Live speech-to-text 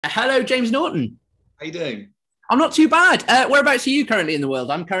Hello, James Norton. How you doing? I'm not too bad. Whereabouts are you currently in the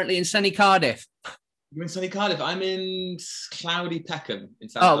world? I'm currently in sunny Cardiff. You're in sunny Cardiff. I'm in cloudy Peckham in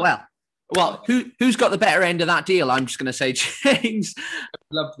South Oh, London. well, who's got the better end of that deal? I'm just going to say James. I'd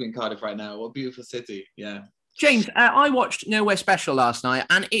love to be in Cardiff right now. What a beautiful city. Yeah. James, I watched Nowhere Special last night,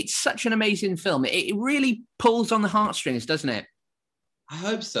 and it's such an amazing film. It really pulls on the heartstrings, doesn't it? I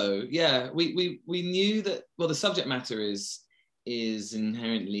hope so. Yeah. We knew that. Well, the subject matter is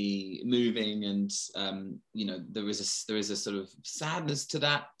inherently moving, and there is a sort of sadness to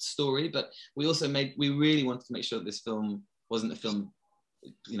that story. But we really wanted to make sure that this film wasn't a film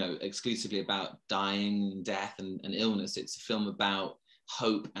exclusively about dying and death and illness. It's a film about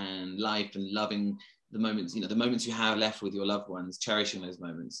hope and life and loving the moments, the moments you have left with your loved ones, cherishing those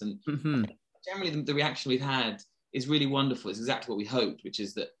moments. And generally the reaction we've had is really wonderful. It's exactly what we hoped, which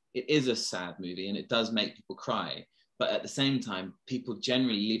is that it is a sad movie and it does make people cry. But at the same time, people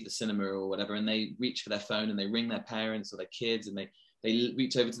generally leave the cinema or whatever and they reach for their phone and they ring their parents or their kids and they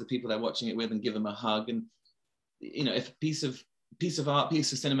reach over to the people they're watching it with and give them a hug. And if a piece of art,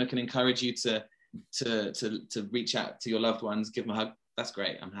 piece of cinema can encourage you to reach out to your loved ones, give them a hug, that's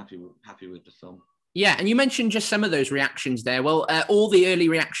great. I'm happy with the film. Yeah, and you mentioned just some of those reactions there. Well, all the early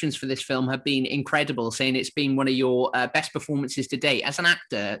reactions for this film have been incredible, saying it's been one of your best performances to date. As an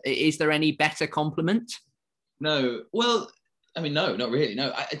actor, is there any better compliment? No, well, I mean, no, not really.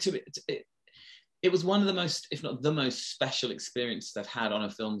 No, it was one of the most, if not the most special experiences I've had on a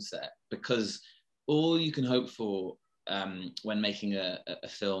film set, because all you can hope for when making a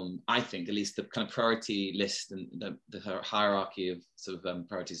film, I think, at least the kind of priority list and the hierarchy of sort of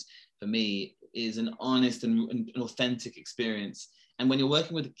priorities for me is an honest and an authentic experience. And when you're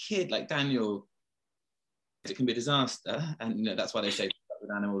working with a kid like Daniel, it can be a disaster. And that's why they say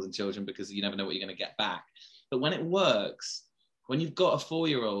with animals and children, because you never know what you're going to get back. But when it works, when you've got a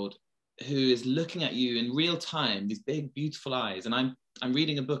 4-year-old who is looking at you in real time, these big, beautiful eyes, and I'm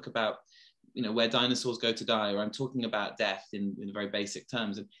reading a book about where dinosaurs go to die, or I'm talking about death in very basic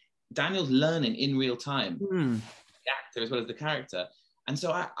terms. And Daniel's learning in real time, the actor as well as the character. And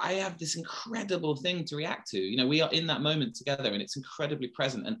so I have this incredible thing to react to. We are in that moment together and it's incredibly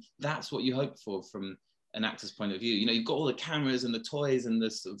present. And that's what you hope for from an actor's point of view. You've got all the cameras and the toys and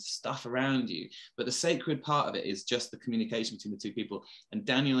the sort of stuff around you, but the sacred part of it is just the communication between the two people. And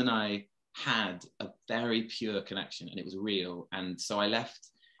Daniel and I had a very pure connection and it was real. And so I left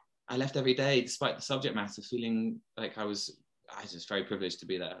every day, despite the subject matter, feeling like I was just very privileged to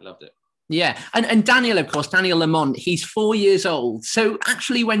be there. I loved it. Yeah. And Daniel, of course, Daniel Lamont, he's 4 years old. So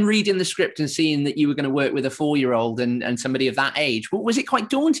actually, when reading the script and seeing that you were going to work with a 4-year-old and somebody of that age, was it quite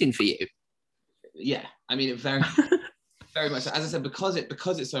daunting for you? Yeah. I mean, it very, very much. As I said, because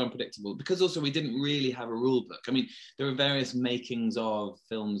it's so unpredictable, because also we didn't really have a rule book. I mean, there are various makings of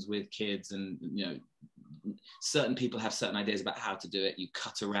films with kids and, certain people have certain ideas about how to do it. You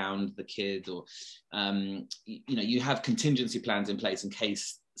cut around the kid or, you have contingency plans in place in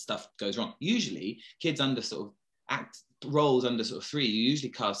case stuff goes wrong. Usually kids under sort of act roles under sort of 3, you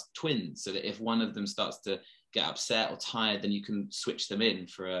usually cast twins so that if one of them starts to get upset or tired, then you can switch them in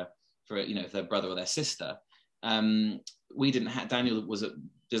for if their brother or their sister. We didn't have, Daniel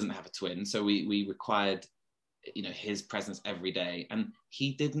doesn't have a twin, so we required his presence every day, and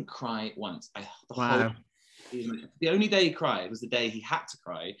he didn't cry once. Wow. The only day he cried was the day he had to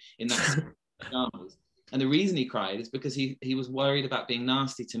cry in that pajamas. And the reason he cried is because he was worried about being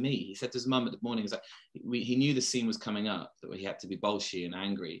nasty to me. He said to his mum at the morning, he knew the scene was coming up, that he had to be bolshy and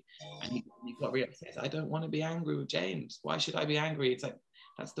angry. And he got really upset. I don't want to be angry with James. Why should I be angry? It's like,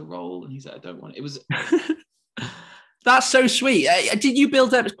 that's the role. And he said, I don't want it. It was... That's so sweet. Did you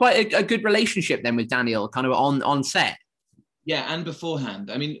build up quite a good relationship then with Daniel, kind of on set? Yeah, and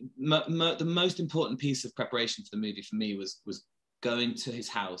beforehand. I mean, the most important piece of preparation for the movie for me was going to his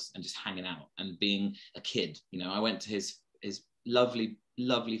house and just hanging out and being a kid. I went to his lovely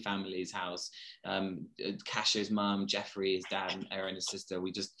family's house. Kash's mum, Jeffrey, his dad, and Erin, his sister.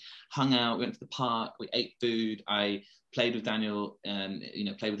 We just hung out. We went to the park. We ate food. I played with Daniel and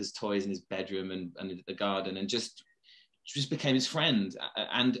played with his toys in his bedroom and the garden, and just became his friend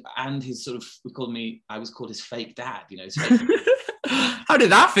and his sort of, I was called his fake dad. His fake How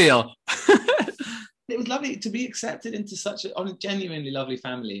did that feel? It was lovely to be accepted into such a genuinely lovely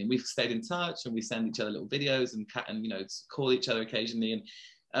family, and we've stayed in touch and we send each other little videos and call each other occasionally,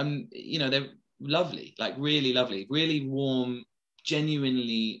 and they're lovely, like really lovely, really warm,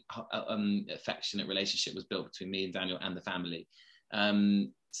 genuinely affectionate relationship was built between me and Daniel and the family.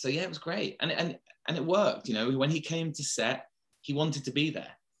 So yeah, it was great, and it worked. When he came to set, he wanted to be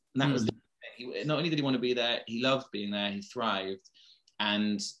there, and that was the thing. Not only did he want to be there, he loved being there, he thrived.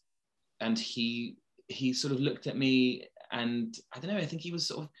 and he sort of looked at me, and I don't know, I think he was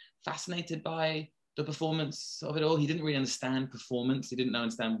sort of fascinated by the performance of it all. He didn't really understand performance. He didn't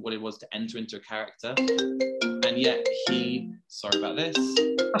understand what it was to enter into a character. And yet sorry about this.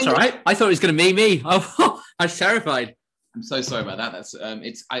 That's all right. I thought it was going to be me. Oh, I was terrified. I'm so sorry about that.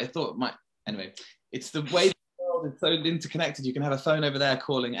 Anyway, it's the way the world is so interconnected. You can have a phone over there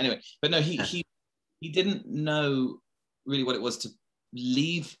calling. Anyway, but no, he didn't know really what it was to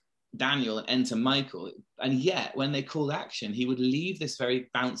leave Daniel and enter Michael. And yet when they called action, he would leave this very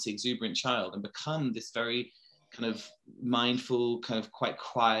bouncy, exuberant child and become this very kind of mindful, kind of quite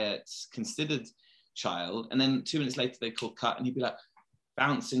quiet, considered child. And then 2 minutes later they called cut and he'd be like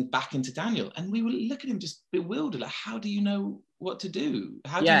bouncing back into Daniel. And we would look at him just bewildered, like, how do you know what to do?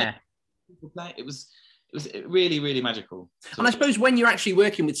 How do you know people play? It was really, really magical. And I suppose when you're actually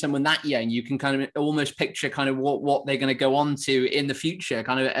working with someone that young, you can kind of almost picture kind of what they're going to go on to in the future.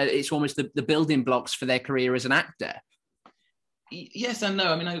 Kind of, it's almost the building blocks for their career as an actor. Yes and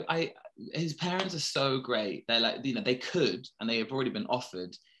no. I mean, his parents are so great. They're like, you know, they could, and they have already been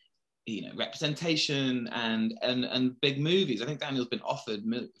offered, you know, representation and big movies. I think Daniel's been offered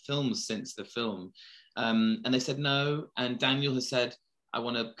films since the film, and they said no. And Daniel has said, I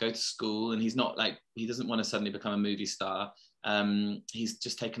want to go to school, and he's not like, he doesn't want to suddenly become a movie star. He's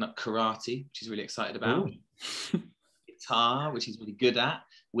just taken up karate, which he's really excited about. Guitar, which he's really good at.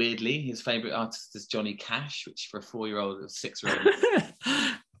 Weirdly, his favorite artist is Johnny Cash, which for a 4-year-old or 6-year-old.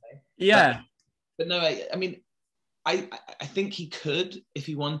 Yeah. But no, I mean, I think he could, if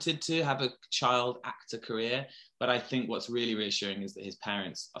he wanted to, have a child actor career. But I think what's really reassuring is that his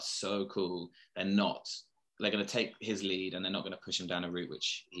parents are so cool. They're going to take his lead, and they're not going to push him down a route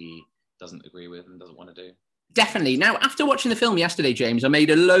which he doesn't agree with and doesn't want to do. Definitely. Now, after watching the film yesterday, James, I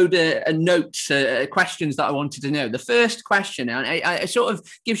made a load of notes, questions that I wanted to know. The first question, and it sort of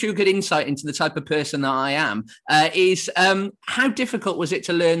gives you a good insight into the type of person that I am, is how difficult was it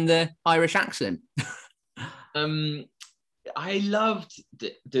to learn the Irish accent? I loved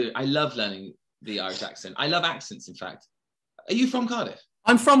I love learning the Irish accent. I love accents, in fact. Are you from Cardiff?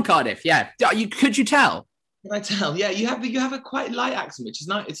 I'm from Cardiff, yeah. Could you tell? Can I tell? Yeah, you have a quite light accent, which is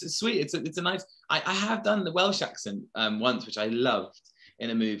nice. It's sweet. It's a nice. I have done the Welsh accent once, which I loved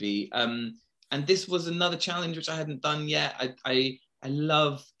in a movie. And this was another challenge which I hadn't done yet. I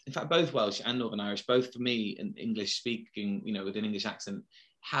love, in fact, both Welsh and Northern Irish, both for me, in English speaking, you know, with an English accent,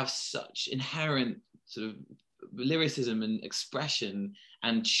 have such inherent sort of lyricism and expression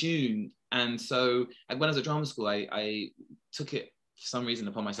and tune. And so when I was at drama school, I took it for some reason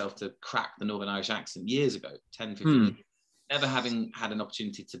upon myself to crack the Northern Irish accent years ago, 10, 15 years, never having had an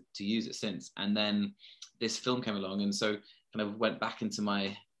opportunity to use it since. And then this film came along, and so kind of went back into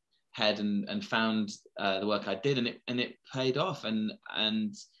my head and found the work I did, and it paid off. And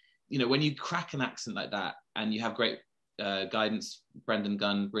you know, when you crack an accent like that and you have great guidance, Brendan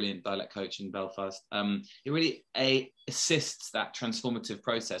Gunn, brilliant dialect coach in Belfast, it really assists that transformative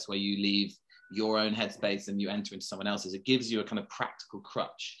process where you leave your own headspace and you enter into someone else's. It gives you a kind of practical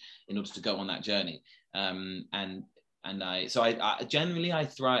crutch in order to go on that journey. I generally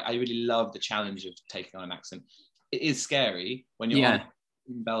thrive. I really love the challenge of taking on an accent. It is scary when you're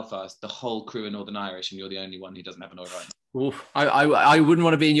in Belfast, the whole crew are Northern Irish and you're the only one who doesn't have an Northern Irish. Oof, I wouldn't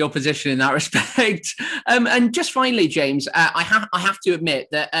want to be in your position in that respect. And just finally, James, I have to admit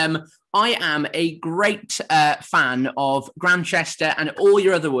that I am a great fan of Grantchester and all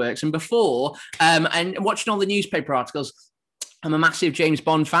your other works. And before, and watching all the newspaper articles, I'm a massive James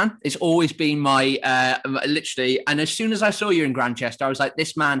Bond fan. It's always been my, literally. And as soon as I saw you in Grantchester, I was like,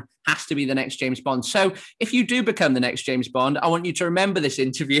 this man has to be the next James Bond. So if you do become the next James Bond, I want you to remember this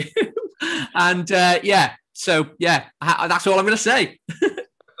interview. And so that's all I'm going to say.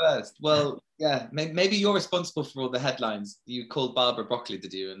 First, well, yeah, maybe you're responsible for all the headlines. You called Barbara Broccoli,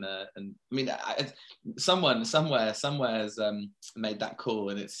 did you? And I mean, someone somewhere has made that call,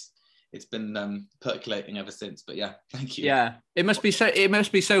 and it's been percolating ever since. But yeah, thank you. Yeah, it must be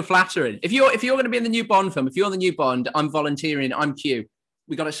so flattering. If you're going to be in the new Bond film, if you're the new Bond, I'm volunteering. I'm Q.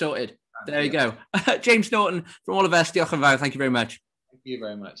 We got it sorted. There you go. James Norton from all of us. Diolch yn fawr. Thank you very much. Thank you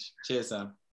very much. Cheers, Sam.